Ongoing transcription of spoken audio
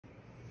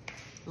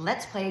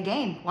Let's play a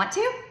game. Want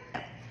to?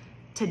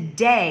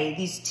 Today,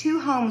 these two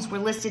homes were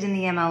listed in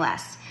the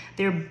MLS.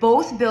 They're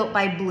both built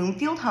by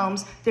Bloomfield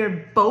Homes.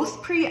 They're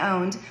both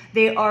pre-owned.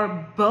 They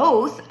are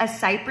both a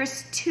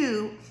Cypress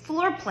 2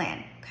 floor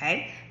plan,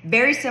 okay?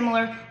 Very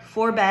similar,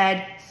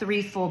 4-bed,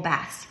 3 full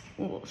baths.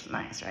 Ooh,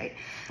 nice, right?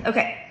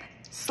 Okay,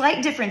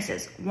 slight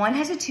differences. One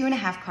has a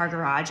 2.5-car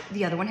garage,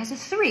 the other one has a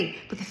 3,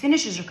 but the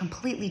finishes are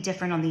completely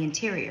different on the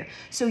interior.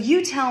 So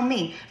you tell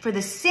me, for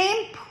the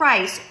same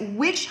price,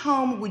 which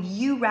home would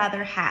you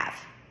rather have?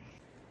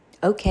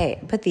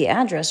 Okay, put the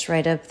address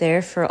right up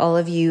there for all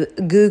of you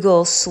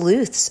Google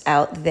sleuths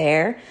out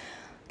there.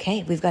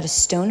 Okay, we've got a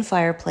stone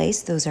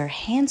fireplace. Those are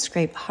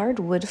hand-scraped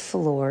hardwood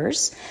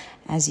floors.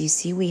 As you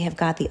see, we have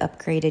got the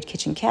upgraded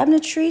kitchen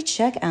cabinetry.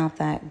 Check out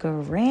that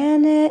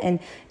granite.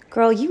 And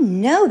girl, you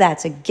know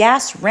that's a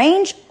gas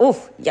range.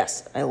 Oh,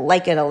 yes, I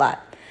like it a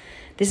lot.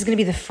 This is going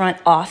to be the front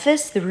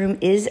office. The room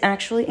is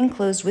actually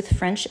enclosed with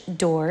French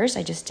doors.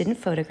 I just didn't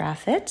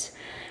photograph it.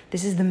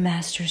 This is the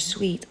master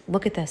suite.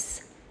 Look at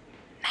this.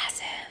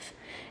 Massive.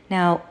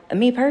 Now,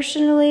 me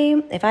personally,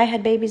 if I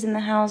had babies in the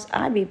house,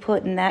 I'd be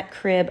putting that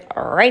crib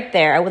right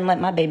there. I wouldn't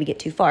let my baby get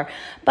too far.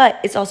 But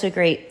it's also a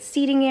great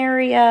seating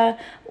area,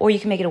 or you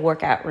can make it a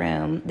workout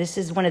room. This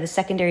is one of the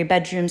secondary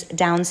bedrooms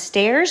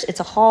downstairs. It's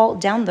a hall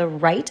down the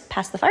right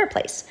past the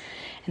fireplace.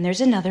 And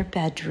there's another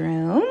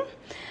bedroom.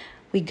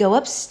 We go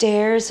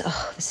upstairs.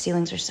 Oh, the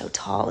ceilings are so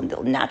tall and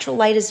the natural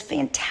light is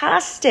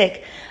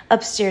fantastic.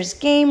 Upstairs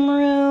game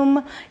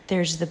room.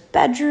 There's the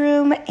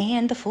bedroom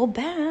and the full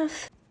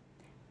bath.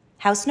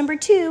 House number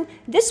 2,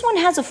 this one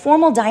has a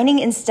formal dining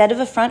instead of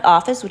a front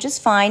office, which is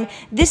fine.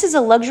 This is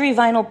a luxury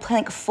vinyl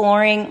plank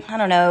flooring. I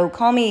don't know,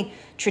 call me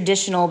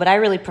traditional, but I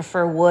really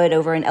prefer wood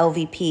over an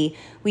LVP.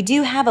 We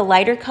do have a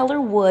lighter color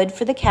wood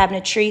for the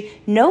cabinetry,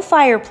 no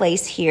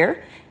fireplace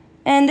here.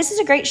 And this is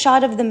a great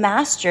shot of the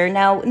master.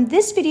 Now, in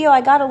this video,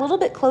 I got a little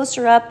bit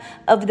closer up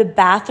of the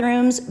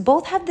bathrooms.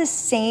 Both have the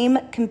same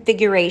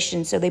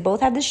configuration. So they both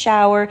have the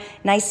shower,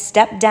 nice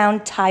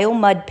step-down tile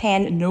mud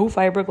pan, no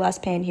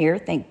fiberglass pan here,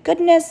 thank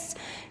goodness.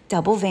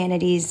 Double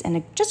vanities,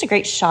 and just a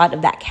great shot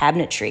of that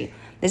cabinetry.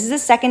 This is a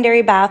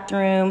secondary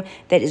bathroom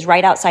that is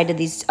right outside of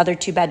these other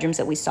 2 bedrooms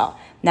that we saw.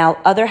 Now,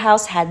 other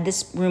house had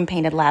this room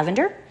painted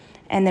lavender,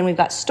 and then we've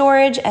got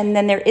storage, and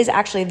then there is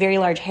actually a very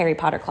large Harry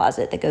Potter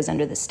closet that goes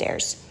under the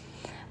stairs.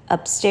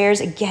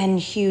 Upstairs, again,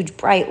 huge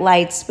bright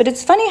lights, but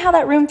it's funny how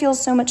that room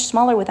feels so much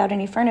smaller without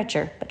any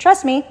furniture. But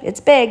trust me, it's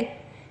big.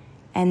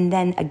 And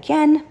then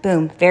again,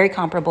 boom, very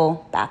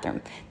comparable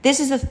bathroom. This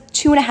is a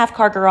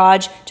 2.5-car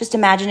garage. Just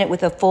imagine it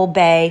with a full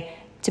bay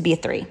to be a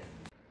 3.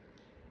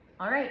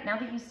 All right, now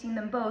that you've seen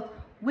them both,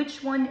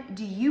 which one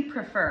do you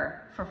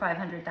prefer for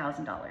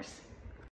 $500,000?